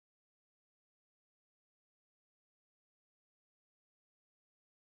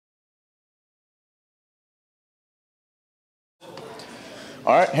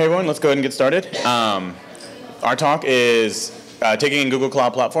All right, hey everyone, let's go ahead and get started. Our talk is taking Google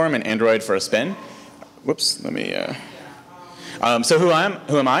Cloud Platform and Android for a spin. Whoops, let me. So who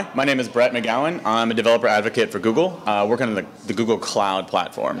am I? My name is Bret McGowen. I'm a developer advocate for Google, working on the Google Cloud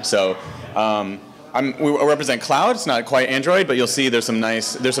Platform. So we represent cloud. It's not quite Android, but you'll see there's some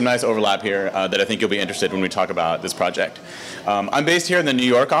nice overlap here that I think you'll be interested when we talk about this project. I'm based here in the New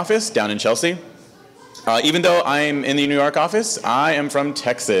York office down in Chelsea. Even though I'm in the New York office, I am from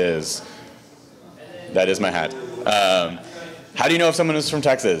Texas. That is my hat. How do you know if someone is from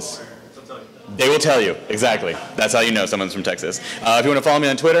Texas? They will tell you, exactly. That's how you know someone's from Texas. If you want to follow me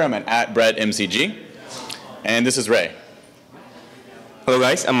on Twitter, I'm at @BretMCG. And this is Ray. Hello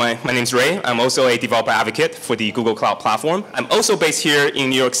guys, my name's Ray. I'm also a developer advocate for the Google Cloud Platform. I'm also based here in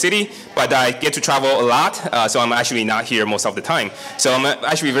New York City, but I get to travel a lot, so I'm actually not here most of the time. So I'm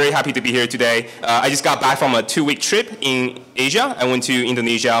actually very happy to be here today. I just got back from a 2-week trip in Asia. I went to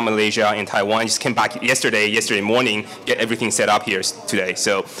Indonesia, Malaysia, and Taiwan. I just came back yesterday morning, get everything set up here today.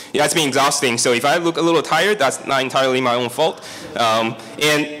 So yeah, it's been exhausting. So if I look a little tired, that's not entirely my own fault.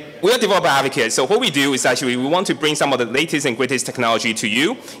 And we are developer advocates, so what we do is actually we want to bring some of the latest and greatest technology to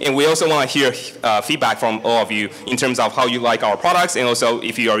you, and we also want to hear feedback from all of you in terms of how you like our products, and also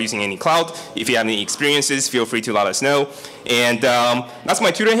if you are using any cloud, if you have any experiences, feel free to let us know. And that's my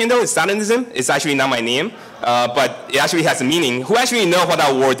Twitter handle, it's Stalinism. It's actually not my name, but it actually has a meaning. Who actually know what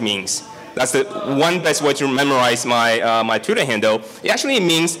that word means? That's the one best way to memorize my Twitter handle. It actually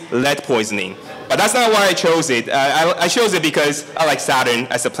means lead poisoning. But that's not why I chose it. I chose it because I like Saturn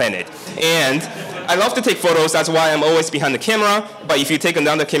as a planet. And I love to take photos. That's why I'm always behind the camera. But if you take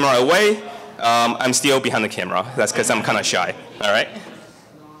another camera away, I'm still behind the camera. That's because I'm kind of shy. All right?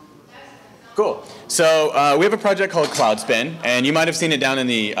 Cool. So we have a project called CloudSpin, and you might have seen it down in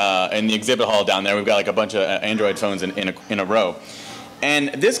the exhibit hall down there. We've got like a bunch of Android phones in a row. And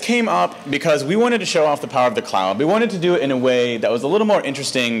this came up because we wanted to show off the power of the cloud. We wanted to do it in a way that was a little more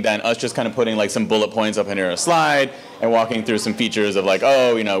interesting than us just kind of putting like some bullet points up into a slide and walking through some features of like,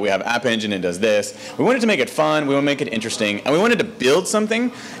 oh, you know, we have App Engine and does this. We wanted to make it fun, we want to make it interesting, and we wanted to build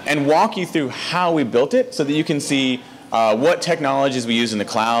something and walk you through how we built it so that you can see what technologies we use in the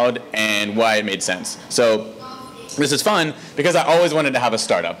cloud and why it made sense. So this is fun because I always wanted to have a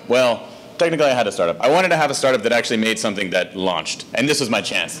startup. Well, technically I had a startup. I wanted to have a startup that actually made something that launched, and this was my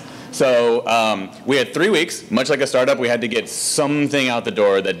chance. So we had 3 weeks. Much like a startup, we had to get something out the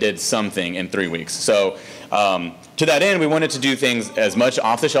door that did something in 3 weeks. So to that end, we wanted to do things as much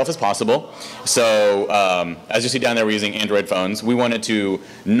off the shelf as possible. So as you see down there, we're using Android phones. We wanted to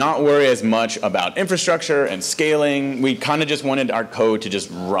not worry as much about infrastructure and scaling. We kind of just wanted our code to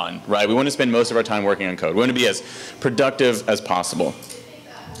just run, right? We want to spend most of our time working on code. We want to be as productive as possible.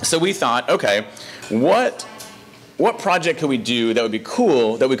 So we thought, okay, what project could we do that would be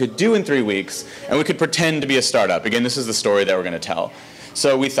cool, that we could do in 3 weeks, and we could pretend to be a startup? Again, this is the story that we're going to tell.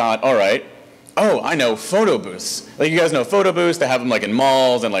 So we thought, all right, oh, I know, photo booths. Like you guys know photo booths, they have them like in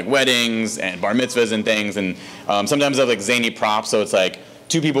malls and like weddings and bar mitzvahs and things, and sometimes they have like zany props, so it's like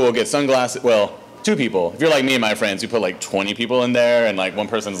 2 people will get sunglasses, well, 2 people. If you're like me and my friends, we put like 20 people in there, and like one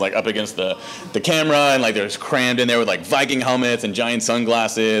person's like up against the camera, and like they're crammed in there with like Viking helmets and giant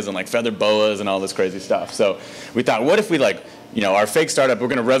sunglasses and like feather boas and all this crazy stuff. So we thought, what if we like, you know, our fake startup, we're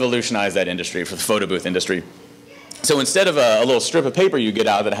going to revolutionize that industry, for the photo booth industry. So instead of a little strip of paper you get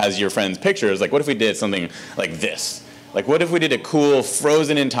out that has your friends' pictures, like what if we did something like this? Like what if we did a cool,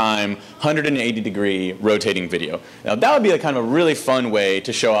 frozen in time, 180-degree rotating video? Now that would be a kind of a really fun way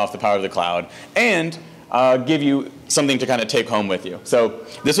to show off the power of the cloud and give you something to kind of take home with you. So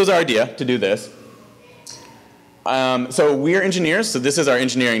this was our idea, to do this. So we're engineers, so this is our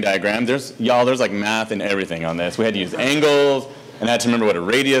engineering diagram. There's like math and everything on this. We had to use angles, and I had to remember what a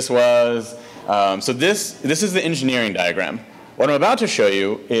radius was. So this is the engineering diagram. What I'm about to show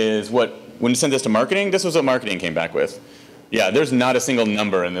you is when we sent this to marketing, this was what marketing came back with. Yeah, there's not a single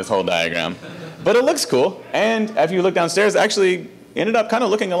number in this whole diagram. But it looks cool, and if you look downstairs, it actually ended up kind of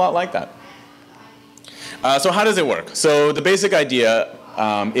looking a lot like that. So how does it work? So the basic idea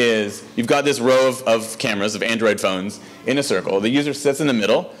is you've got this row of cameras, of Android phones, in a circle. The user sits in the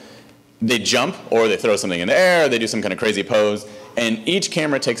middle. They jump, or they throw something in the air, they do some kind of crazy pose, and each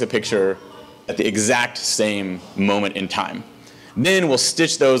camera takes a picture at the exact same moment in time. Then we'll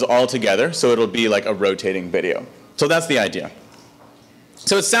stitch those all together so it'll be like a rotating video. So that's the idea.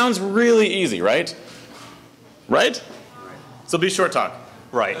 So it sounds really easy, right? Right? So be short talk.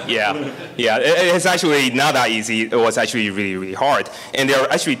 Right, yeah. Yeah, it's actually not that easy. It was actually really, really hard. And there are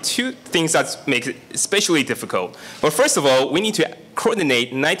actually two things that make it especially difficult. But first of all, we need to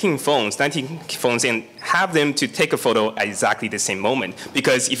coordinate 19 phones and have them to take a photo at exactly the same moment.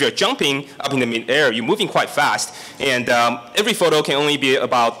 Because if you're jumping up in the mid-air, you're moving quite fast. And every photo can only be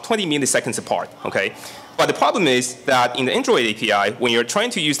about 20 milliseconds apart, okay? But the problem is that in the Android API, when you're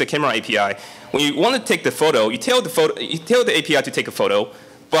trying to use the camera API, when you want to take the photo, you tell the API to take a photo,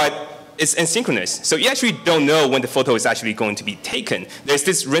 but it's asynchronous. So you actually don't know when the photo is actually going to be taken. There's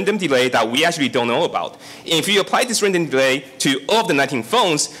this random delay that we actually don't know about. And if you apply this random delay to all of the 19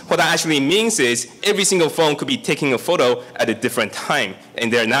 phones, what that actually means is every single phone could be taking a photo at a different time,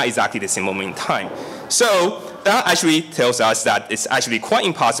 and they're not exactly the same moment in time. So that actually tells us that it's actually quite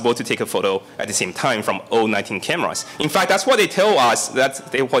impossible to take a photo at the same time from all 19 cameras. In fact, that's what they tell us. That's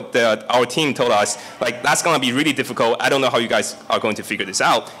what our team told us. Like, that's going to be really difficult. I don't know how you guys are going to figure this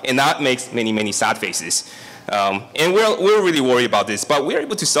out. And that makes many, many sad faces. And we're really worried about this, but we're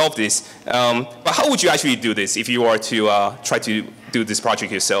able to solve this. But how would you actually do this if you were to try to do this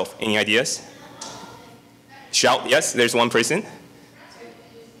project yourself? Any ideas? Shout, yes, there's one person.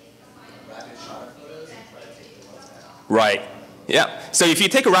 Right. Yeah. So if you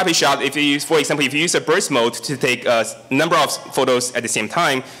take a rapid shot, if you use, for example, if you use a burst mode to take a number of photos at the same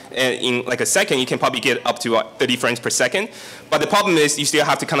time, in like a second, you can probably get up to 30 frames per second. But the problem is you still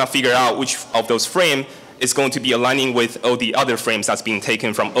have to kind of figure out which of those frames is going to be aligning with all the other frames that's being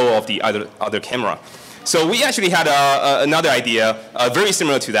taken from all of the other camera. So we actually had another idea very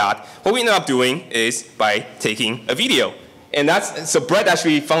similar to that. What we ended up doing is by taking a video. And so Bret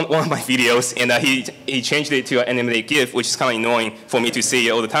actually found one of my videos, and he changed it to an animated GIF, which is kind of annoying for me to see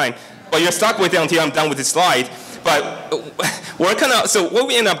all the time. But you're stuck with it until I'm done with the slide. But so what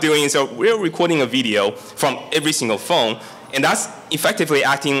we end up doing is we're recording a video from every single phone, and that's effectively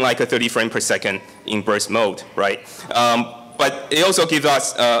acting like a 30 frame per second in burst mode, right? But it also gives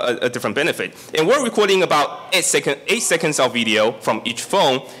us a different benefit. And we're recording about 8 seconds of video from each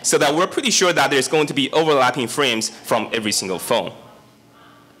phone, so that we're pretty sure that there's going to be overlapping frames from every single phone.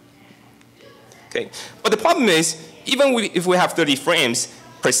 Okay. But the problem is, even if we have 30 frames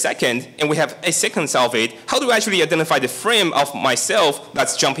per second, and we have 8 seconds of it, how do we actually identify the frame of myself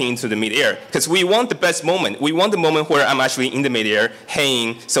that's jumping into the midair? Because we want the best moment. We want the moment where I'm actually in the midair,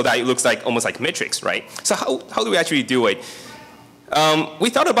 hanging, so that it looks like almost like Matrix, right? So how do we actually do it? We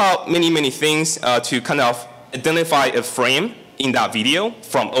thought about many, many things to kind of identify a frame in that video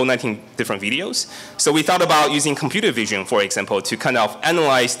from all 19 different videos. So we thought about using computer vision, for example, to kind of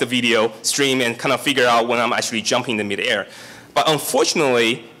analyze the video stream and kind of figure out when I'm actually jumping in the midair. But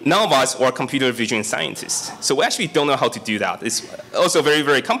unfortunately, none of us are computer vision scientists. So we actually don't know how to do that. It's also very,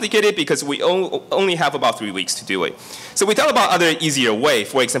 very complicated because we only have about 3 weeks to do it. So we thought about other easier way,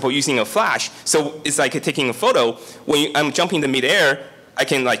 for example, using a flash. So it's like taking a photo. When I'm jumping in the midair, I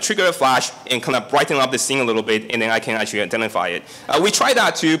can like trigger a flash and kind of brighten up the scene a little bit, and then I can actually identify it. We tried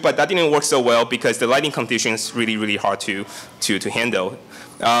that too, but that didn't work so well because the lighting conditions really, really hard to handle.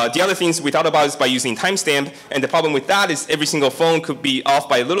 The other things we thought about is by using timestamp, and the problem with that is every single phone could be off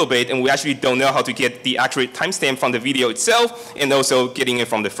by a little bit, and we actually don't know how to get the accurate timestamp from the video itself, and also getting it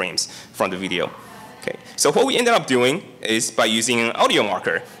from the frames from the video. Okay. So what we ended up doing is by using an audio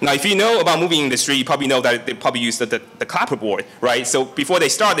marker. Now, if you know about movie industry, you probably know that they probably use the clapper board, right? So before they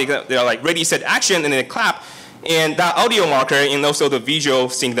start, they're like ready, set, action, and then they clap. And that audio marker and also the visual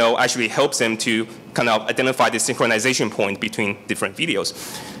signal actually helps them to kind of identify the synchronization point between different videos.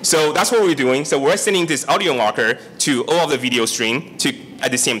 So that's what we're doing. So we're sending this audio marker to all of the video stream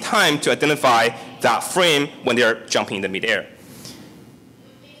at the same time to identify that frame when they're jumping in the midair.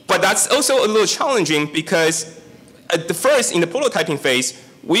 But that's also a little challenging because at the first, in the prototyping phase,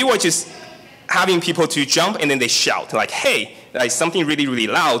 we were just having people to jump and then they shout like, hey, like something really, really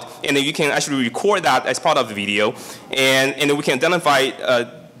loud, and then you can actually record that as part of the video, and then we can identify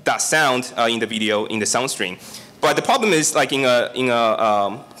that sound in the video, in the sound stream. But the problem is, like in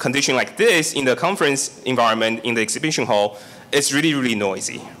a condition like this, in the conference environment, in the exhibition hall, it's really, really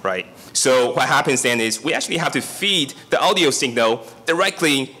noisy, right? So what happens then is we actually have to feed the audio signal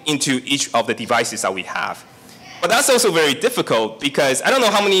directly into each of the devices that we have. But that's also very difficult because I don't know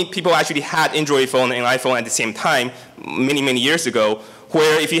how many people actually had Android phone and iPhone at the same time many, many years ago,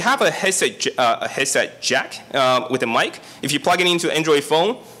 where if you have a headset jack with a mic, if you plug it into Android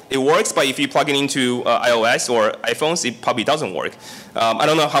phone, it works, but if you plug it into iOS or iPhones, it probably doesn't work. I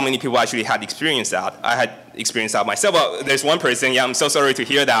don't know how many people actually had experienced that. I had experienced that myself. Well, there's one person, yeah, I'm so sorry to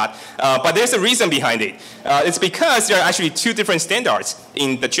hear that. But there's a reason behind it. It's because there are actually 2 different standards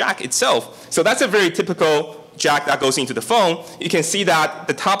in the jack itself. So that's a very typical jack that goes into the phone, you can see that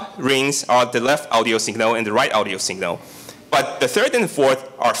the top rings are the left audio signal and the right audio signal. But the third and the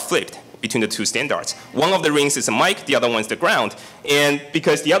fourth are flipped between the two standards. One of the rings is a mic, the other one is the ground. And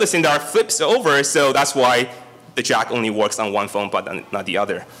because the other standard flips over, so that's why the jack only works on one phone but not the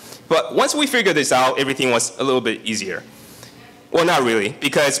other. But once we figured this out, everything was a little bit easier. Well, not really,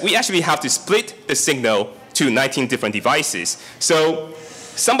 because we actually have to split the signal to 19 different devices. So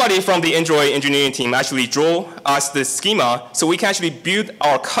somebody from the Android engineering team actually drew us the schema so we can actually build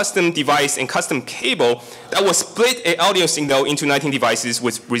our custom device and custom cable that will split an audio signal into 19 devices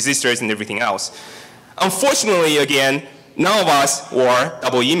with resistors and everything else. Unfortunately, again, none of us were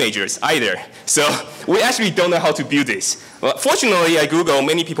double E majors either. So we actually don't know how to build this. But fortunately, at Google,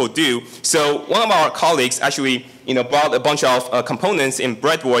 many people do. So one of our colleagues actually bought a bunch of components in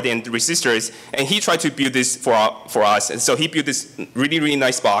breadboard and resistors, and he tried to build this for us. And so he built this really, really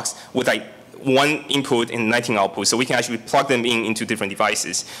nice box with like 1 input and 19 outputs, so we can actually plug them into different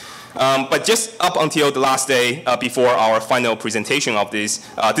devices. But just up until the last day before our final presentation of this,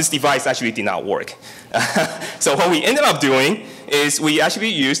 this device actually did not work. So what we ended up doing is we actually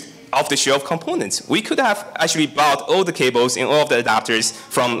used off-the-shelf components. We could have actually bought all the cables and all of the adapters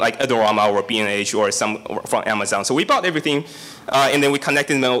from like Adorama or B&H or some from Amazon. So we bought everything, and then we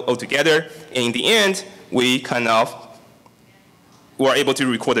connected them all together. And in the end, we kind of were able to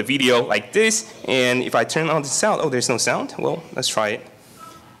record a video like this. And if I turn on the sound, oh, there's no sound. Well, let's try it.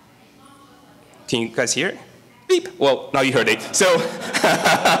 Can you guys hear it? Beep. Well, now you heard it. So,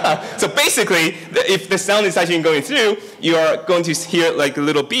 so basically, if the sound is actually going through, you are going to hear like a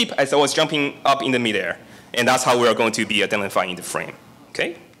little beep as I was jumping up in the midair. And that's how we are going to be identifying the frame.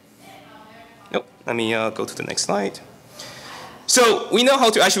 Okay? Nope. Let me go to the next slide. So we know how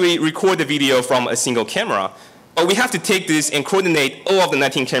to actually record the video from a single camera. But we have to take this and coordinate all of the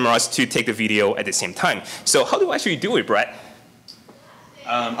 19 cameras to take the video at the same time. So how do we actually do it, Bret?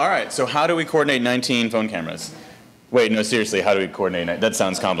 All right, so how do we coordinate 19 phone cameras? Wait, no, seriously, how do we coordinate? That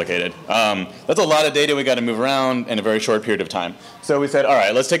sounds complicated. That's a lot of data we got to move around in a very short period of time. So we said, all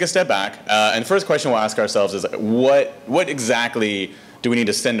right, let's take a step back. And the first question we'll ask ourselves is, what exactly do we need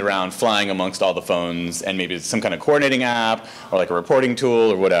to send around flying amongst all the phones, and maybe it's some kind of coordinating app or like a reporting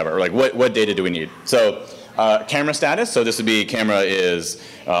tool or whatever? Or like what data do we need? So camera status, so this would be camera is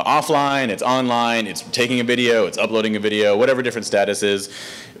offline, it's online, it's taking a video, it's uploading a video, whatever different status is.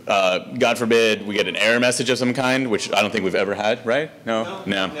 God forbid we get an error message of some kind, which I don't think we've ever had, right? No?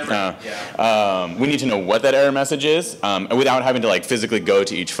 No. Never. Yeah. We need to know what that error message is without having to like physically go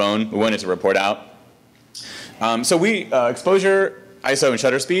to each phone. We want it to report out. So exposure, ISO, and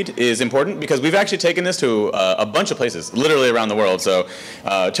shutter speed is important because we've actually taken this to a bunch of places, literally around the world. So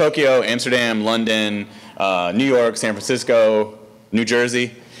Tokyo, Amsterdam, London, New York, San Francisco, New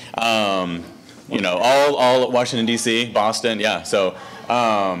Jersey, all Washington, D.C., Boston, yeah. So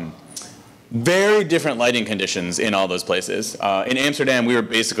very different lighting conditions in all those places. In Amsterdam, we were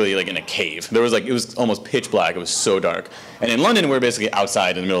basically like in a cave. There was it was almost pitch black. It was so dark. And in London, we were basically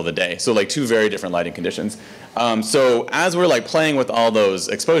outside in the middle of the day. So like two very different lighting conditions. So as we're like playing with all those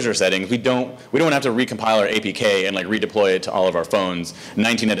exposure settings, we don't have to recompile our APK and like redeploy it to all of our phones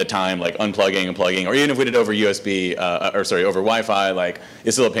 19 at a time, like unplugging and plugging, or even if we did over USB over Wi-Fi, like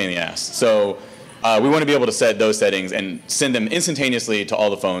it's still a pain in the ass. So we want to be able to set those settings and send them instantaneously to all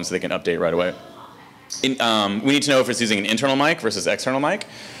the phones so they can update right away. We need to know if it's using an internal mic versus external mic.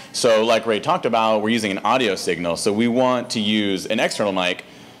 So like Ray talked about, we're using an audio signal. So we want to use an external mic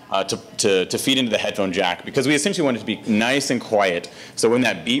to feed into the headphone jack because we essentially want it to be nice and quiet. So when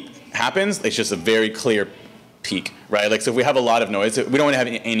that beep happens, it's just a very clear peak, right? Like so if we have a lot of noise, we don't want to have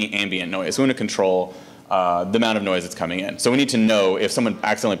any ambient noise. We want to control the amount of noise that's coming in. So we need to know if someone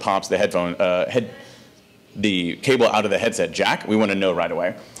accidentally pops the the cable out of the headset jack, we want to know right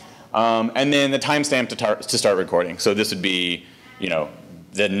away. And then the timestamp to start recording. So this would be,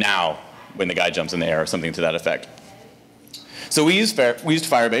 the now when the guy jumps in the air or something to that effect. So we used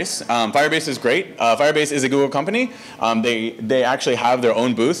Firebase. Firebase is great. Firebase is a Google company. They actually have their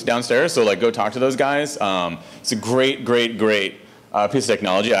own booth downstairs. So like go talk to those guys. It's a great piece of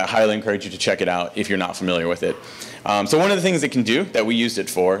technology. I highly encourage you to check it out if you're not familiar with it. So one of the things it can do that we used it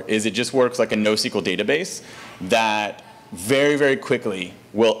for is it just works like a NoSQL database that very, very quickly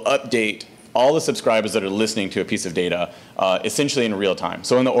will update all the subscribers that are listening to a piece of data essentially in real time,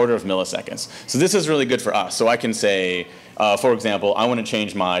 so in the order of milliseconds. So this is really good for us. So I can say, for example, I want to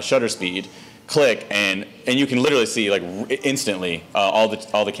change my shutter speed, click, and you can literally see like instantly all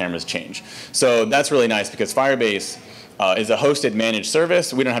the cameras change. So that's really nice because Firebase is a hosted managed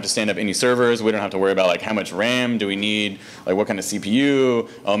service. We don't have to stand up any servers. We don't have to worry about like how much RAM do we need, like what kind of CPU.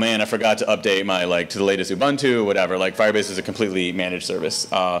 Oh man, I forgot to update my to the latest Ubuntu, whatever. Like Firebase is a completely managed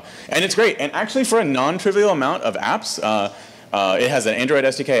service, and it's great. And actually, for a non-trivial amount of apps, it has an Android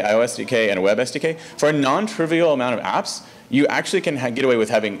SDK, iOS SDK, and a web SDK. For a non-trivial amount of apps, you actually can get away with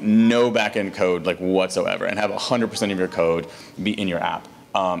having no backend code like whatsoever, and have 100% of your code be in your app.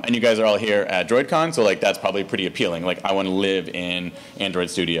 And you guys are all here at Droidcon, so like that's probably pretty appealing. Like I want to live in Android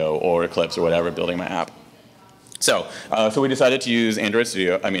Studio or Eclipse or whatever building my app. So we decided to use Android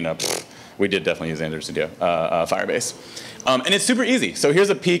Studio. I mean, we did definitely use Android Studio, Firebase. And it's super easy. So here's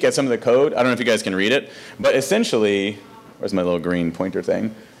a peek at some of the code. I don't know if you guys can read it, but essentially, where's my little green pointer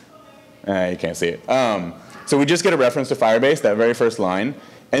thing? You can't see it. So we just get a reference to Firebase, that very first line.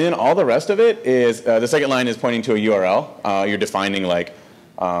 And then all the rest of it is, the second line is pointing to a URL. You're defining like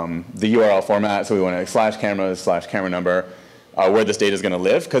the URL format. So we want to /cameras/camera number, where this data is going to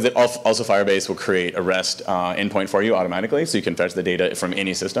live. Because it also Firebase will create a REST endpoint for you automatically. So you can fetch the data from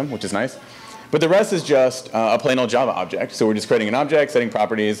any system, which is nice. But the rest is just a plain old Java object. So we're just creating an object, setting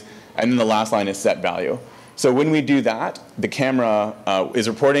properties, and then the last line is set value. So when we do that, the camera is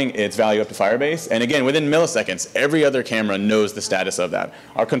reporting its value up to Firebase. And again, within milliseconds, every other camera knows the status of that.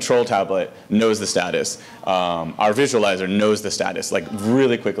 Our control tablet knows the status. Our visualizer knows the status, like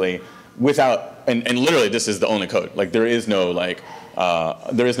really quickly, without, and literally this is the only code. Like there is no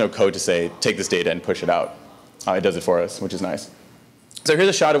code to say, take this data and push it out. It does it for us, which is nice. So here's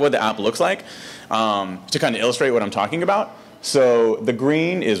a shot of what the app looks like to kind of illustrate what I'm talking about. So the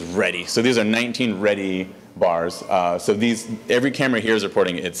green is ready. So these are 19 ready bars. So every camera here is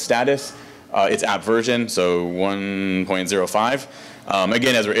reporting its status, its app version, so 1.05.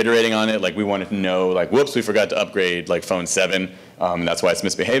 Again, as we're iterating on it, like we wanted to know, like, whoops, we forgot to upgrade like phone 7. That's why it's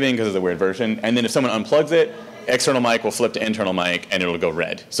misbehaving because of the weird version. And then if someone unplugs it, external mic will flip to internal mic and it'll go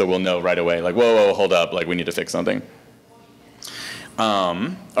red. So we'll know right away, like, whoa, hold up, like we need to fix something.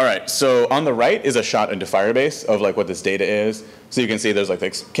 All right, so on the right is a shot into Firebase of like what this data is. So you can see there's like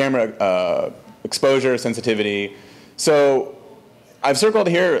the camera exposure, sensitivity. So I've circled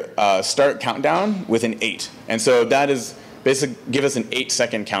here start countdown with an 8. And so that is basically give us an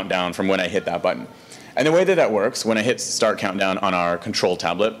 8-second countdown from when I hit that button. And the way that that works, when I hit start countdown on our control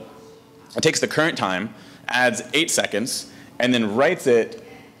tablet, it takes the current time, adds 8 seconds, and then writes it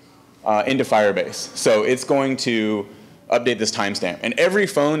into Firebase. So it's going to update this timestamp. And every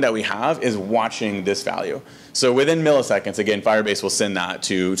phone that we have is watching this value. So within milliseconds, again, Firebase will send that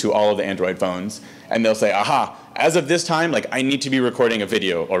to all of the Android phones. And they'll say, aha, as of this time, like I need to be recording a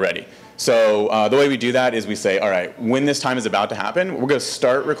video already. So the way we do that is we say, all right, when this time is about to happen, we're going to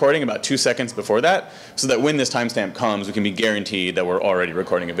start recording about 2 seconds before that, so that when this timestamp comes, we can be guaranteed that we're already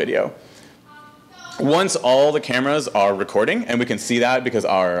recording a video. Once all the cameras are recording, and we can see that because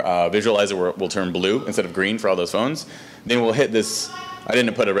our visualizer will turn blue instead of green for all those phones, then we'll hit this. I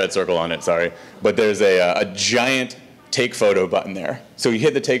didn't put a red circle on it, sorry, but there's a giant take photo button there. So you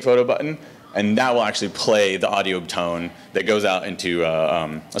hit the take photo button, and that will actually play the audio tone that goes out into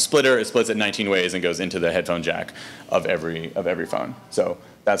a splitter. It splits it 19 ways and goes into the headphone jack of every phone. So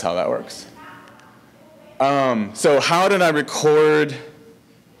that's how that works. So how did I record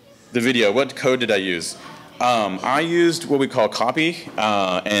the video? What code did I use? I used what we call copy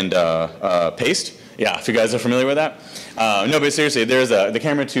and paste. Yeah, if you guys are familiar with that. No, but seriously, the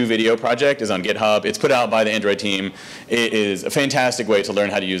Camera 2 video project is on GitHub. It's put out by the Android team. It is a fantastic way to learn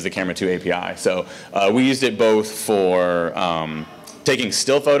how to use the Camera 2 API. So we used it both for taking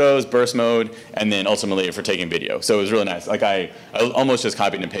still photos, burst mode, and then ultimately for taking video. So it was really nice. Like I almost just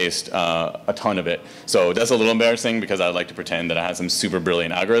copied and pasted a ton of it. So that's a little embarrassing because I like to pretend that I had some super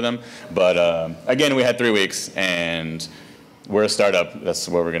brilliant algorithm. But again, we had 3 weeks, and we're a startup. That's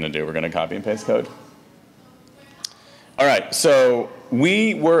what we're going to do. We're going to copy and paste code. All right, so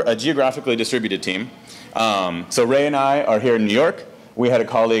we were a geographically distributed team. So Ray and I are here in New York. We had a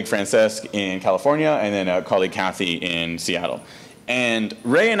colleague, Francesc, in California, and then a colleague, Kathy, in Seattle. And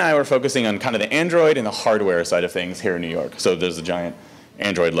Ray and I were focusing on kind of the Android and the hardware side of things here in New York. So there's a giant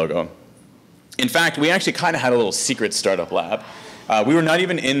Android logo. In fact, we actually kind of had a little secret startup lab. We were not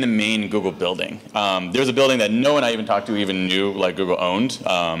even in the main Google building. There's a building that no one I even talked to even knew like Google owned.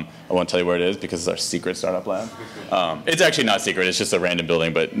 I won't tell you where it is because it's our secret startup lab. It's actually not secret, it's just a random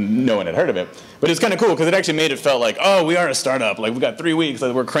building, but no one had heard of it. But it's kind of cool because it actually made it felt like, oh, we are a startup. Like we've got 3 weeks,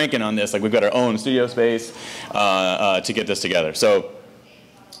 like we're cranking on this. Like we've got our own studio space to get this together. So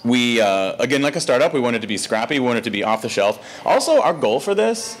we, again, like a startup, we wanted to be scrappy, we wanted to be off the shelf. Also, our goal for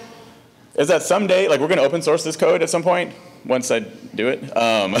this is that someday, like we're going to open source this code at some point, once I do it.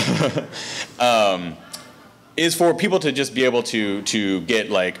 is for people to just be able to get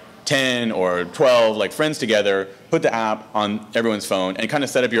like 10 or 12 like friends together, put the app on everyone's phone, and kind of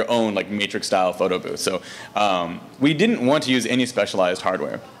set up your own like matrix style photo booth. So we didn't want to use any specialized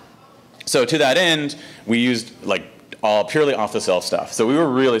hardware. So to that end, we used like all purely off the shelf stuff. So we were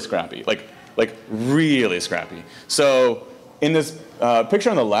really scrappy, like really scrappy. So in this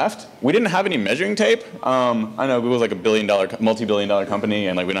picture on the left, we didn't have any measuring tape. I know Google's like a multi-billion-dollar company,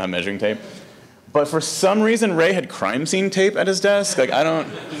 and like we don't have measuring tape. But for some reason, Ray had crime scene tape at his desk. Like I don't.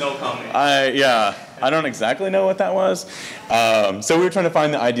 No comment. I don't exactly know what that was. So we were trying to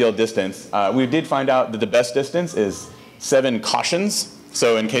find the ideal distance. We did find out that the best distance is 7 cautions.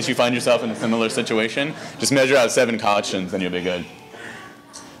 So in case you find yourself in a similar situation, just measure out 7 cautions and you'll be good.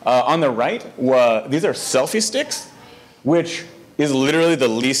 On the right, these are selfie sticks, which is literally the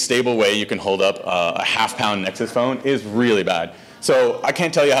least stable way you can hold up a half-pound Nexus phone. It is really bad. So I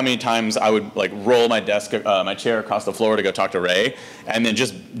can't tell you how many times I would like roll my chair across the floor to go talk to Ray, and then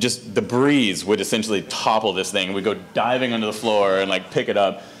just the breeze would essentially topple this thing. We'd go diving onto the floor and like pick it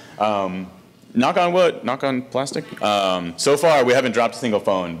up. Knock on wood, knock on plastic. So far we haven't dropped a single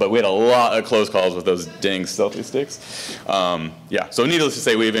phone, but we had a lot of close calls with those dang selfie sticks. Yeah, so needless to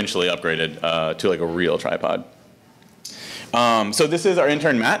say, we eventually upgraded to like a real tripod. So this is our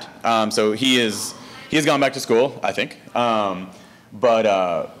intern Matt. So he has gone back to school, I think.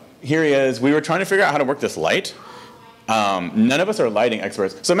 But here he is. We were trying to figure out how to work this light. None of us are lighting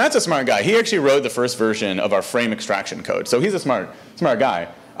experts. So Matt's a smart guy. He actually wrote the first version of our frame extraction code. So he's a smart guy.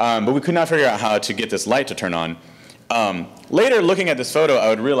 But we could not figure out how to get this light to turn on. Later, looking at this photo, I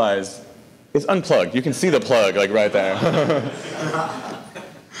would realize it's unplugged. You can see the plug like right there.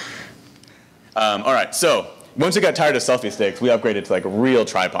 All right, so once we got tired of selfie sticks, we upgraded to like real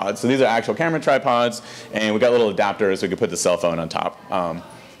tripods. So these are actual camera tripods, and we got little adapters so we could put the cell phone on top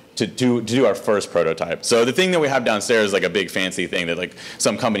to do our first prototype. So the thing that we have downstairs is like a big fancy thing that like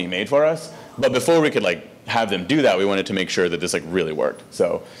some company made for us. But before we could like have them do that, we wanted to make sure that this like really worked.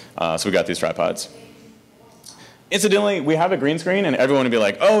 So so we got these tripods. Incidentally, we have a green screen, and everyone would be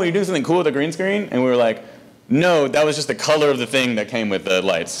like, "Oh, you're doing something cool with a green screen?" And we were like, "No, that was just the color of the thing that came with the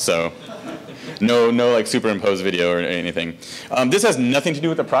lights." So. No like superimposed video or anything. This has nothing to do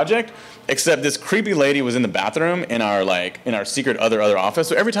with the project, except this creepy lady was in the bathroom in our secret other office.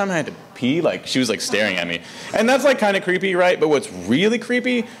 So every time I had to pee, like she was like staring at me, and that's like kind of creepy, right? But what's really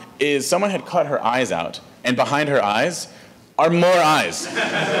creepy is someone had cut her eyes out, and behind her eyes are more eyes.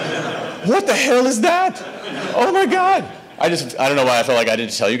 What the hell is that? Oh my God! I don't know why I felt like I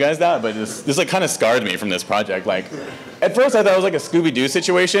didn't tell you guys that, but this like kind of scarred me from this project. Like, at first I thought it was like a Scooby-Doo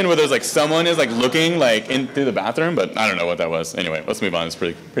situation where there's like someone is like looking like in through the bathroom, but I don't know what that was. Anyway, let's move on. It's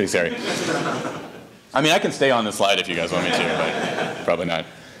pretty scary. I mean, I can stay on the slide if you guys want me to, but probably not.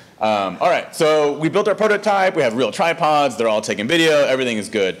 All right, so we built our prototype. We have real tripods. They're all taking video. Everything is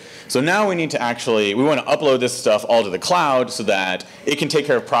good. So now we need to we want to upload this stuff all to the cloud so that it can take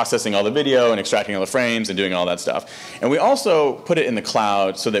care of processing all the video and extracting all the frames and doing all that stuff. And we also put it in the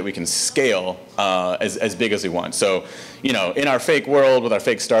cloud so that we can scale as big as we want. So, you know, in our fake world with our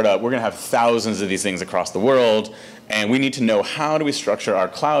fake startup, we're going to have thousands of these things across the world. And we need to know how do we structure our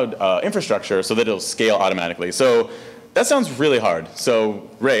cloud infrastructure so that it'll scale automatically. So that sounds really hard. So,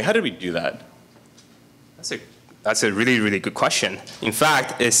 Ray, how did we do that? That's a really, really good question. In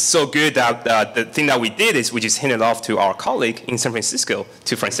fact, it's so good that the thing that we did is we just handed it off to our colleague in San Francisco,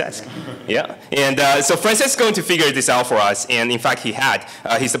 to Francesc. Yeah. And so Francesc is going to figure this out for us. And in fact,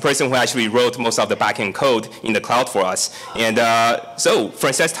 he's the person who actually wrote most of the backend code in the cloud for us. And so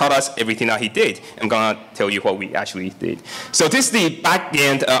Francesc taught us everything that he did. I'm going to tell you what we actually did. So this is the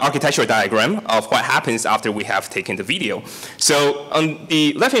backend architecture diagram of what happens after we have taken the video. So on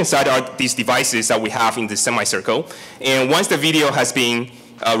the left-hand side are these devices that we have in the semicircle. And once the video has been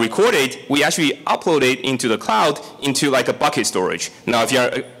recorded, we actually upload it into the cloud into like a bucket storage. Now, if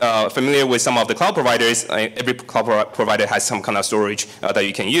you're familiar with some of the cloud providers, every cloud provider has some kind of storage that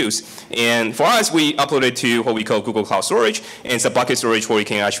you can use. And for us, we upload it to what we call Google Cloud Storage, and it's a bucket storage where you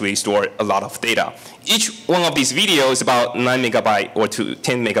can actually store a lot of data. Each one of these videos is about 9 megabyte or to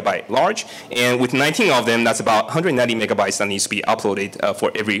 10 megabyte large, and with 19 of them, that's about 190 megabytes that needs to be uploaded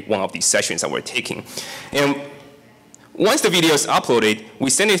for every one of these sessions that we're taking. And once the video is uploaded, we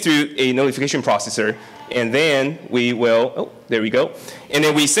send it through a notification processor, and then we will, oh, there we go. And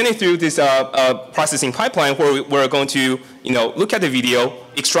then we send it through this processing pipeline where we're going to, look at the video,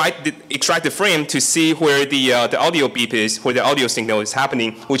 extract the frame to see where the audio beep is, where the audio signal is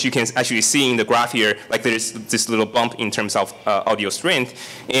happening, which you can actually see in the graph here, like there's this little bump in terms of audio strength.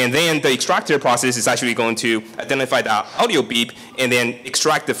 And then the extractor process is actually going to identify that audio beep and then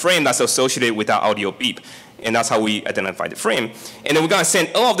extract the frame that's associated with that audio beep. and that's how we identify the frame. And then we're going to send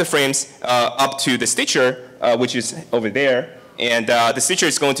all of the frames up to the stitcher, which is over there. And the stitcher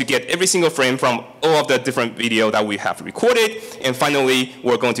is going to get every single frame from all of the different video that we have recorded. And finally,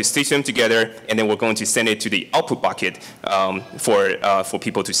 we're going to stitch them together, and then we're going to send it to the output bucket for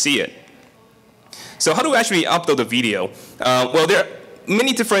people to see it. So how do we actually upload the video? Well, there are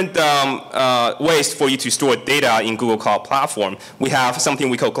many different ways for you to store data in Google Cloud Platform. We have something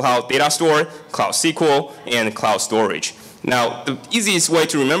we call Cloud Data Store, Cloud SQL, and Cloud Storage. Now, the easiest way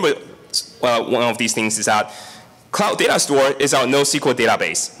to remember one of these things is that Cloud Data Store is our NoSQL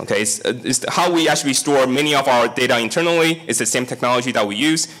database. Okay, it's how we actually store many of our data internally. It's the same technology that we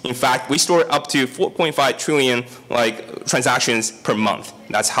use. In fact, we store up to 4.5 trillion transactions per month.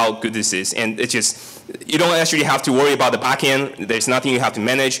 That's how good this is, and it's just you don't actually have to worry about the backend. There's nothing you have to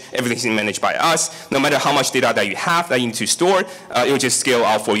manage. Everything's managed by us. No matter how much data that you have that you need to store, it will just scale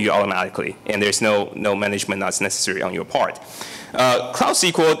out for you automatically, and there's no management that's necessary on your part. Cloud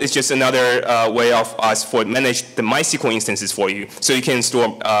SQL is just another way of us for manage the MySQL instances for you, so you can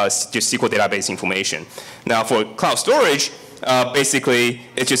store just SQL database information. Now for Cloud Storage, basically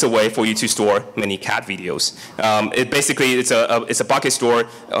it's just a way for you to store many cat videos. It's a bucket store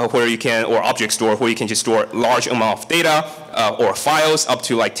where you can, or object store where you can just store large amount of data or files up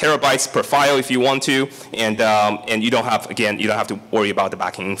to like terabytes per file if you want to, and you don't have to worry about the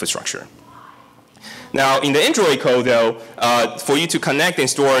backend infrastructure. Now, in the Android code, though, for you to connect and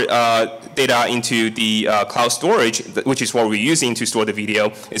store data into the cloud storage, which is what we're using to store the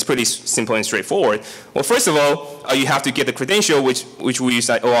video, it's pretty simple and straightforward. Well, first of all, you have to get the credential, which we use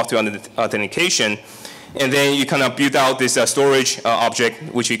OAuth authentication. And then you kind of build out this storage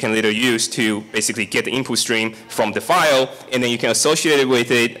object, which you can later use to basically get the input stream from the file, and then you can associate it with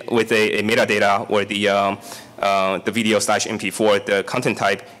a metadata or the video/MP4, the content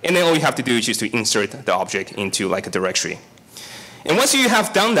type, and then all you have to do is just to insert the object into like a directory. And once you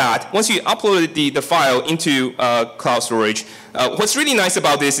have done that, once you uploaded the file into cloud storage, what's really nice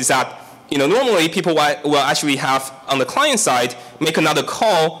about this is that normally people will actually have on the client side make another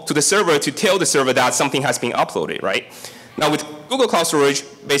call to the server to tell the server that something has been uploaded, right? Now with Google Cloud Storage,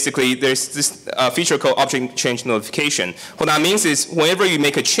 basically there's this feature called object change notification. What that means is whenever you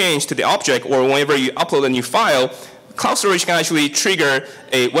make a change to the object or whenever you upload a new file, Cloud Storage can actually trigger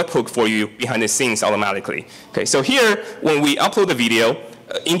a webhook for you behind the scenes automatically. Okay, so here when we upload the video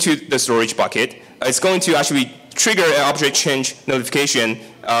into the storage bucket, it's going to actually trigger an object change notification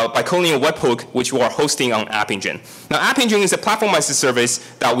by calling a webhook, which we are hosting on App Engine. Now, App Engine is a platform as a service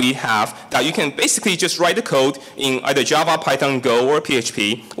that we have that you can basically just write the code in either Java, Python, Go, or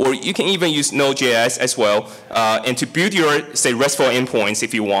PHP, or you can even use Node.js as well, and to build your, say, RESTful endpoints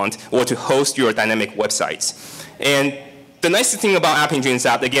if you want, or to host your dynamic websites. And the nice thing about App Engine is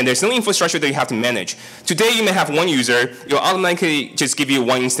that, again, there's no infrastructure that you have to manage. Today, you may have one user. It'll automatically just give you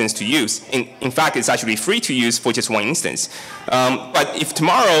one instance to use. In fact, it's actually free to use for just one instance. But if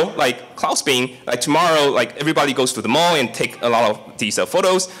tomorrow, like CloudSpin, tomorrow, everybody goes to the mall and take a lot of these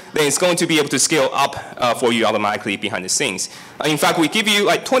photos, then it's going to be able to scale up for you automatically behind the scenes. In fact, we give you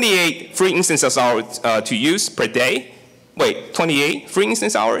 28 free instances hours to use per day. Wait, 28 free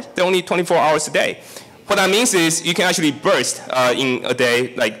instance hours? They're only 24 hours a day. What that means is you can actually burst in a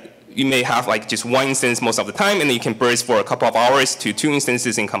day, you may have just one instance most of the time, and then you can burst for a couple of hours to 2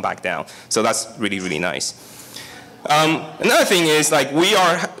 instances and come back down. So that's really, really nice. Another thing is we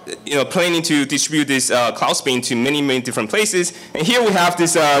are planning to distribute this CloudSpin to many, many different places. And here we have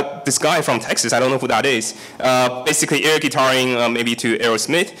this guy from Texas. I don't know who that is. Basically air guitaring maybe to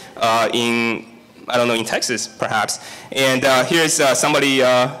Aerosmith in Texas, perhaps. And here's somebody,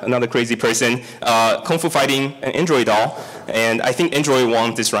 another crazy person, kung fu fighting an Android doll. And I think Android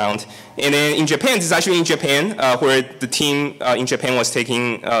won this round. And then in Japan, this is actually in Japan, where the team in Japan was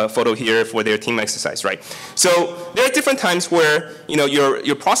taking a photo here for their team exercise, right? So there are different times where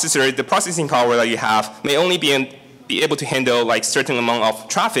your processor, the processing power that you have, may only be able to handle certain amount of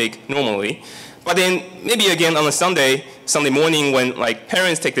traffic normally. But then maybe again on a Sunday morning when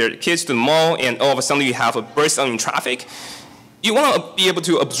parents take their kids to the mall and all of a sudden you have a burst in traffic, you want to be able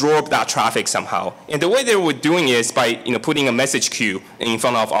to absorb that traffic somehow. And the way they were doing is by putting a message queue in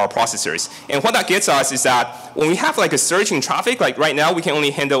front of our processors. And what that gets us is that when we have a surge in traffic, right now we can only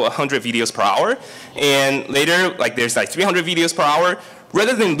handle 100 videos per hour, and later there's 300 videos per hour.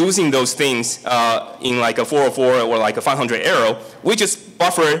 Rather than losing those things in a 404 or a 500 arrow, we just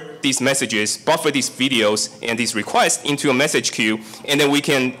buffer these messages, buffer these videos and these requests into a message queue, and then we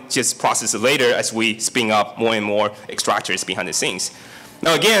can just process it later as we spin up more and more extractors behind the scenes.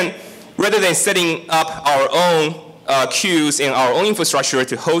 Now again, rather than setting up our own queues in our own infrastructure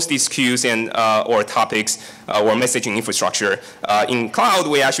to host these queues and or topics or messaging infrastructure. In cloud,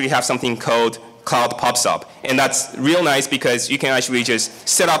 we actually have something called Cloud PubSub, and that's real nice because you can actually just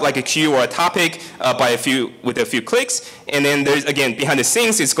set up like a queue or a topic with a few clicks, and then there's, again, behind the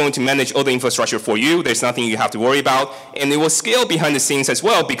scenes, it's going to manage all the infrastructure for you. There's nothing you have to worry about, and it will scale behind the scenes as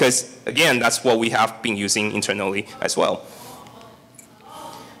well because, again, that's what we have been using internally as well.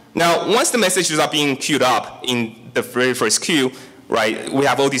 Now, once the messages are being queued up in the very first queue, right, we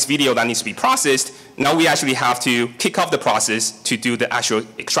have all this video that needs to be processed. Now we actually have to kick off the process to do the actual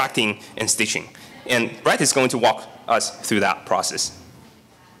extracting and stitching. And Bret is going to walk us through that process.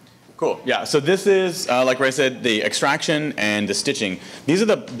 Cool. Yeah, so this is, like Ray said, the extraction and the stitching. These are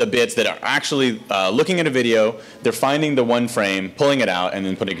the bits that are actually looking at a video, they're finding the one frame, pulling it out, and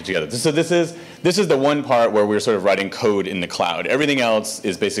then putting it together. So this is the one part where we're sort of writing code in the cloud. Everything else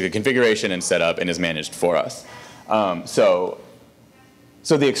is basically configuration and setup and is managed for us.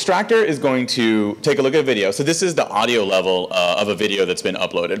 So the extractor is going to take a look at a video. So this is the audio level of a video that's been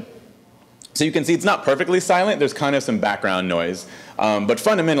uploaded. So you can see it's not perfectly silent. There's kind of some background noise. But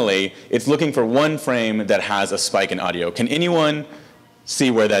fundamentally, it's looking for one frame that has a spike in audio. Can anyone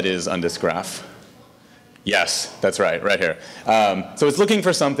see where that is on this graph? Yes, that's right here. So it's looking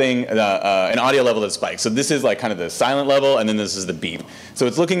for something, an audio level that spikes. So this is like kind of the silent level, and then this is the beep. So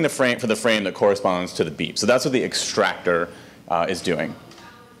it's looking for the frame that corresponds to the beep. So that's what the extractor is doing.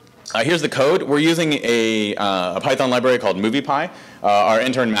 Here's the code. We're using a Python library called MoviePy. Our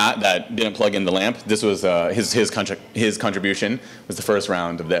intern Matt, that didn't plug in the lamp, this was his contribution was the first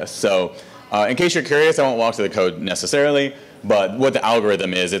round of this. So in case you're curious, I won't walk through the code necessarily, but what the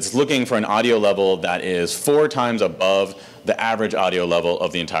algorithm is, it's looking for an audio level that is 4 times above the average audio level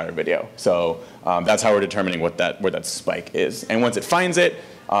of the entire video. So that's how we're determining where that spike is. And once it finds it,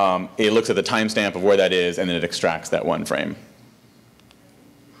 it looks at the timestamp of where that is, and then it extracts that one frame.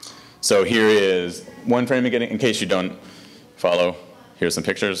 So here is one frame again, in case you don't follow. Here's some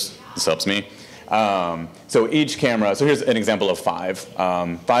pictures. This helps me. So each camera, so here's an example of 5.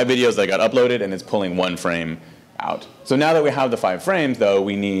 5 videos that got uploaded, and it's pulling one frame out. So now that we have the 5 frames, though,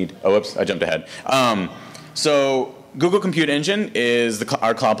 we need, oh, whoops, I jumped ahead. So Google Compute Engine is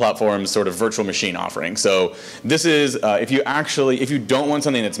our cloud platform's sort of virtual machine offering. So this is, if you don't want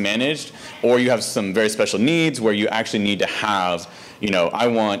something that's managed, or you have some very special needs where you actually need to have, I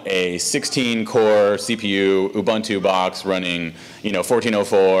want a 16-core CPU Ubuntu box running,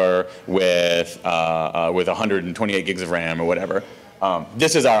 1404 with 128 gigs of RAM or whatever.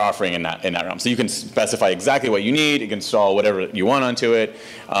 This is our offering in that realm. So you can specify exactly what you need. You can install whatever you want onto it.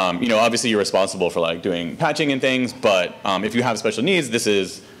 Obviously you're responsible for like doing patching and things, but if you have special needs, this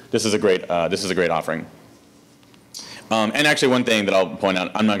is a great offering. And actually, one thing that I'll point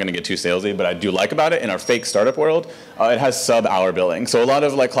out, I'm not going to get too salesy, but I do like about it in our fake startup world, it has sub-hour billing. So a lot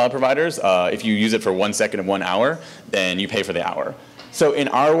of like cloud providers, if you use it for 1 second of 1 hour, then you pay for the hour. So in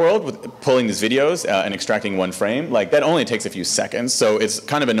our world, with pulling these videos and extracting one frame, like that only takes a few seconds. So it's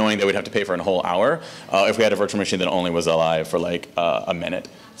kind of annoying that we'd have to pay for a whole hour if we had a virtual machine that only was alive for like a minute.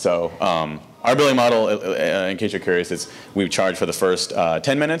 So our billing model, in case you're curious, is we charge for the first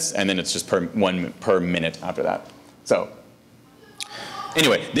 10 minutes, and then it's just per minute after that. So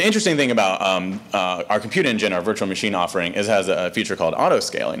anyway, the interesting thing about our compute engine, our virtual machine offering, is it has a feature called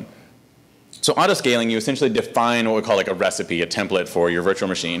auto-scaling. So auto-scaling, you essentially define what we call like a recipe, a template for your virtual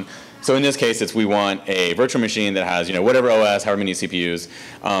machine. So in this case, we want a virtual machine that has whatever OS, however many CPUs,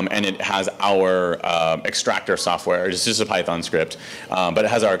 and it has our extractor software. It's just a Python script, but it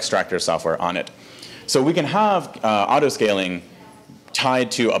has our extractor software on it. So we can have auto-scaling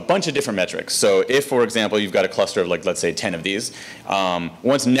tied to a bunch of different metrics. So if, for example, you've got a cluster of like, let's say 10 of these,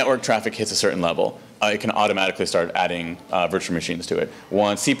 once network traffic hits a certain level, it can automatically start adding virtual machines to it.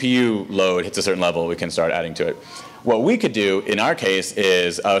 Once CPU load hits a certain level, we can start adding to it. What we could do in our case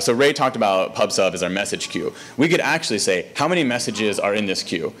is, so Ray talked about PubSub as our message queue. We could actually say, how many messages are in this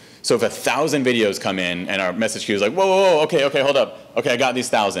queue? So if 1,000 videos come in and our message queue is like, whoa, okay, hold up. Okay, I got these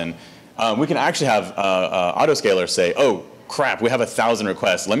 1,000. We can actually have autoscaler say, oh, crap, we have 1,000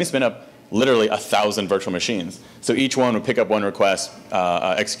 requests. Let me spin up literally 1,000 virtual machines. So each one would pick up one request,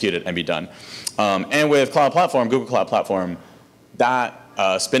 execute it, and be done. And with Cloud Platform, Google Cloud Platform, that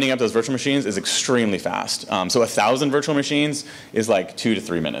spinning up those virtual machines is extremely fast. So 1,000 virtual machines is like 2 to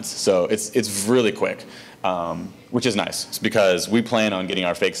 3 minutes. So it's really quick, which is nice. It's because we plan on getting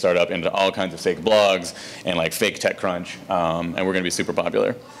our fake startup into all kinds of fake blogs and like fake TechCrunch, and we're going to be super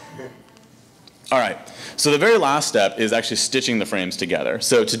popular. All right, so the very last step is actually stitching the frames together.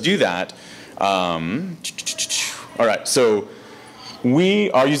 So to do that, all right, so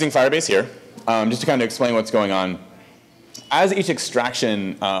we are using Firebase here. Just to kind of explain what's going on. as each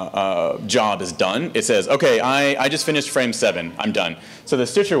extraction job is done, it says, okay, I just finished frame 7, I'm done. So the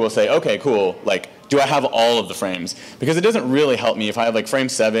stitcher will say, okay, cool, like, do I have all of the frames? Because it doesn't really help me if I have like frame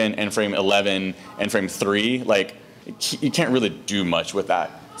 7 and frame 11 and frame 3, like, you can't really do much with that.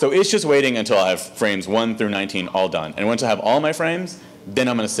 So it's just waiting until I have frames 1 through 19 all done. And once I have all my frames, then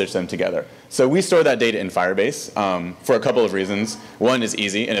I'm going to stitch them together. So we store that data in Firebase for a couple of reasons. One is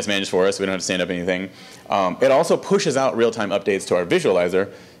easy, and it's managed for us. We don't have to stand up anything. It also pushes out real-time updates to our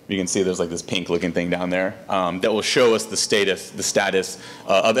visualizer. You can see there's like this pink-looking thing down there that will show us the status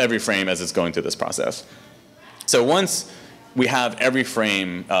of every frame as it's going through this process. So once we have every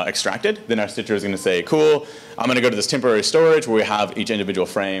frame extracted, then our stitcher is going to say, cool, I'm going to go to this temporary storage where we have each individual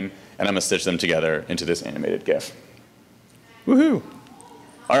frame, and I'm going to stitch them together into this animated GIF. Woohoo!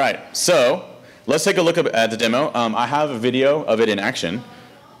 All right, so let's take a look at the demo. I have a video of it in action,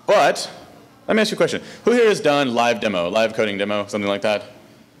 but let me ask you a question. Who here has done live demo, live coding demo, something like that?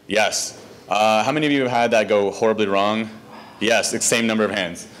 Yes. How many of you have had that go horribly wrong? Yes, it's the same number of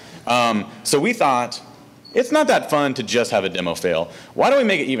hands. So we thought, it's not that fun to just have a demo fail. Why don't we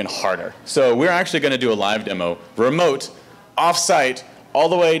make it even harder? So we're actually going to do a live demo, remote, off-site, all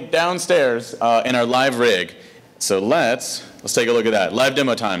the way downstairs in our live rig. So let's take a look at that. Live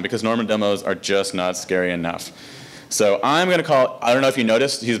demo time, because normal demos are just not scary enough. So I'm going to call, I don't know if you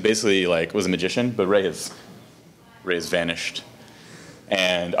noticed, he's basically like, was a magician, but Ray has vanished.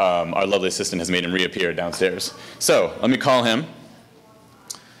 And our lovely assistant has made him reappear downstairs. So let me call him,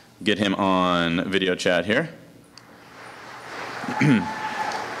 get him on video chat here.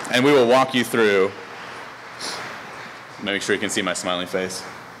 And we will walk you through, make sure you can see my smiling face.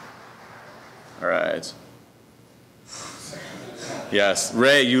 All right. Yes,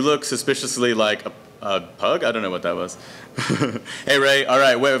 Ray, you look suspiciously like a pug? I don't know what that was. Hey, Ray, all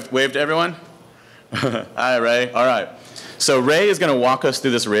right, wave to everyone. Hi, Ray, all right. So Ray is going to walk us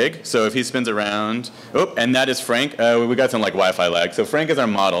through this rig. So if he spins around, oh, and that is Frank. We got some like Wi-Fi lag. So Frank is our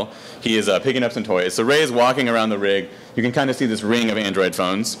model. He is picking up some toys. So Ray is walking around the rig. You can kind of see this ring of Android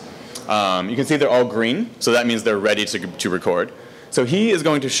phones. You can see they're all green, so that means they're ready to record. So he is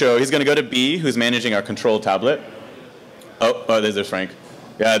going to show, he's going to go to B, who's managing our control tablet. Oh, there's Frank.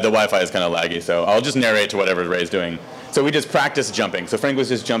 Yeah, the Wi-Fi is kind of laggy, so I'll just narrate to whatever Ray's doing. So we just practiced jumping. So Frank was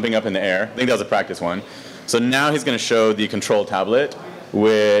just jumping up in the air. I think that was a practice one. So now he's going to show the control tablet,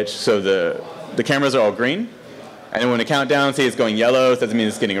 so the cameras are all green. And then when the countdown, see it's going yellow, so that means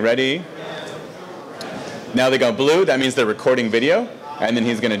it's getting ready. Now they go blue, that means they're recording video. And then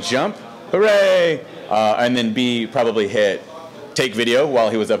he's going to jump, hooray! And then B probably hit take video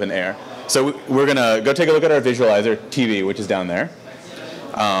while he was up in the air. So we're going to go take a look at our visualizer, TV, which is down there.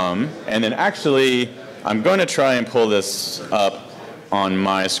 And then actually, I'm going to try and pull this up on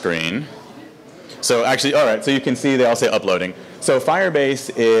my screen. So actually, all right, so you can see they all say uploading. So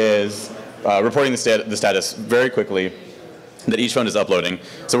Firebase is reporting the status very quickly that each phone is uploading.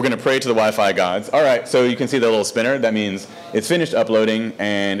 So we're going to pray to the Wi-Fi gods. All right, so you can see the little spinner. That means it's finished uploading,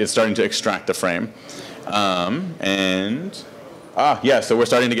 and it's starting to extract the frame. Yeah, so we're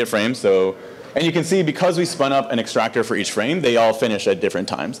starting to get frames. And you can see because we spun up an extractor for each frame, they all finish at different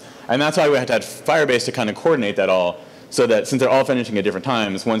times. And that's why we had to have Firebase to kind of coordinate that all, so that since they're all finishing at different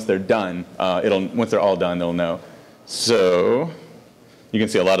times, once they're done, once they're all done, they'll know. So you can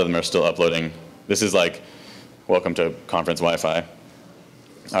see a lot of them are still uploading. This is like, welcome to conference Wi-Fi.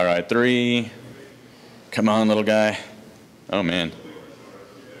 All right, 3. Come on, little guy. Oh, man.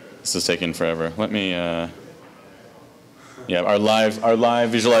 This is taking forever. Let me, yeah, our live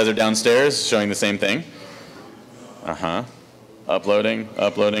visualizer downstairs showing the same thing. Uploading.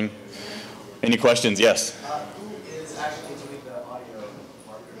 Any questions? Yes? Who is actually doing the audio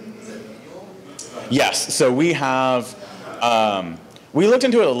marketing? Is it manual? Yes, so we have, we looked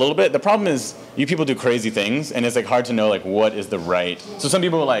into it a little bit. The problem is you people do crazy things, and it's like hard to know like what is the right. So some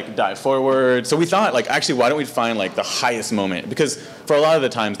people will like dive forward. So we thought like actually why don't we find like the highest moment, because for a lot of the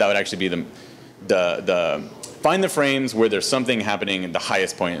times that would actually be the find the frames where there's something happening at the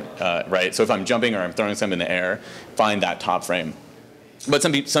highest point, right? So if I'm jumping or I'm throwing something in the air, find that top frame. But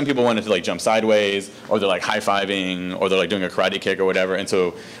some people wanted to like jump sideways, or they're like high-fiving, or they're like doing a karate kick or whatever. And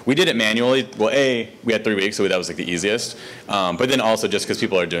so we did it manually. Well, we had 3 weeks, so that was like the easiest. But then also just because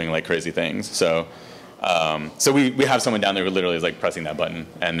people are doing like crazy things. So we have someone down there who literally is like pressing that button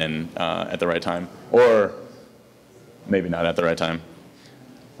and then at the right time, or maybe not at the right time.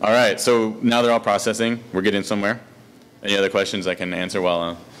 All right, so now they're all processing. We're getting somewhere. Any other questions I can answer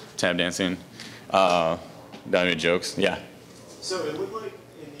while tap dancing? Any jokes? Yeah. So it looked like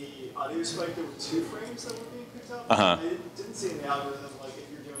in the audio spike there were 2 frames that were being picked up. Uh-huh. I didn't see in the algorithm like if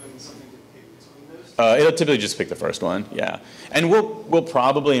you're doing something to pick between It'll typically just pick the first one, yeah. And we'll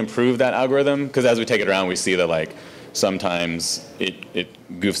probably improve that algorithm, because as we take it around, we see that like sometimes it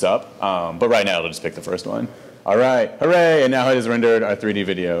goofs up. But right now, it'll just pick the first one. All right, hooray! And now it has rendered our 3D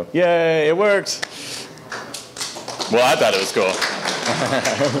video. Yay, it worked! Well, I thought it was cool.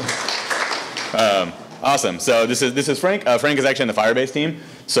 Awesome. So this is Frank. Frank is actually in the Firebase team.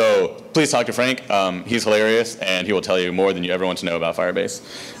 So please talk to Frank. He's hilarious, and he will tell you more than you ever want to know about Firebase.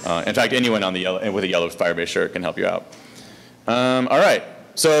 In fact, anyone on the with a yellow Firebase shirt can help you out. All right.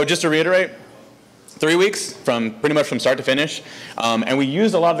 So just to reiterate, 3 weeks pretty much from start to finish. And we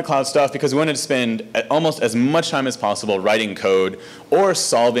used a lot of the cloud stuff because we wanted to spend almost as much time as possible writing code or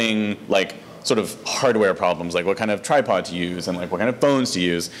solving like sort of hardware problems, like what kind of tripod to use and like what kind of phones to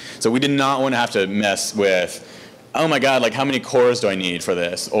use. So we did not want to have to mess with, oh my God, like how many cores do I need for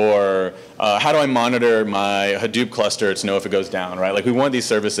this? Or how do I monitor my Hadoop cluster to know if it goes down, right? Like we want these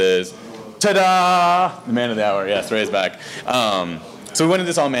services. Ta-da! The man of the hour, yes, Ray's back. So we wanted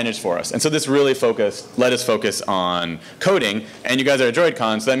this all managed for us. And so this really let us focus on coding. And you guys are at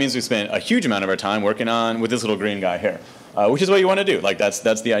Droidcon, so that means we spent a huge amount of our time working with this little green guy here, which is what you want to do. Like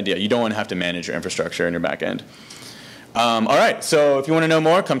that's the idea. You don't want to have to manage your infrastructure in your back end. All right, so if you want to know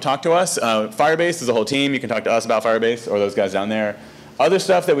more, come talk to us. Firebase is a whole team. You can talk to us about Firebase or those guys down there. Other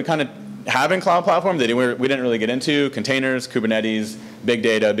stuff that we kind of have in Cloud Platform that we didn't really get into, containers, Kubernetes, big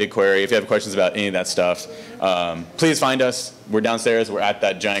data, BigQuery. If you have questions about any of that stuff, please find us. We're downstairs. We're at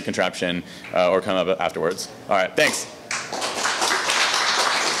that giant contraption, or come up afterwards. All right, thanks.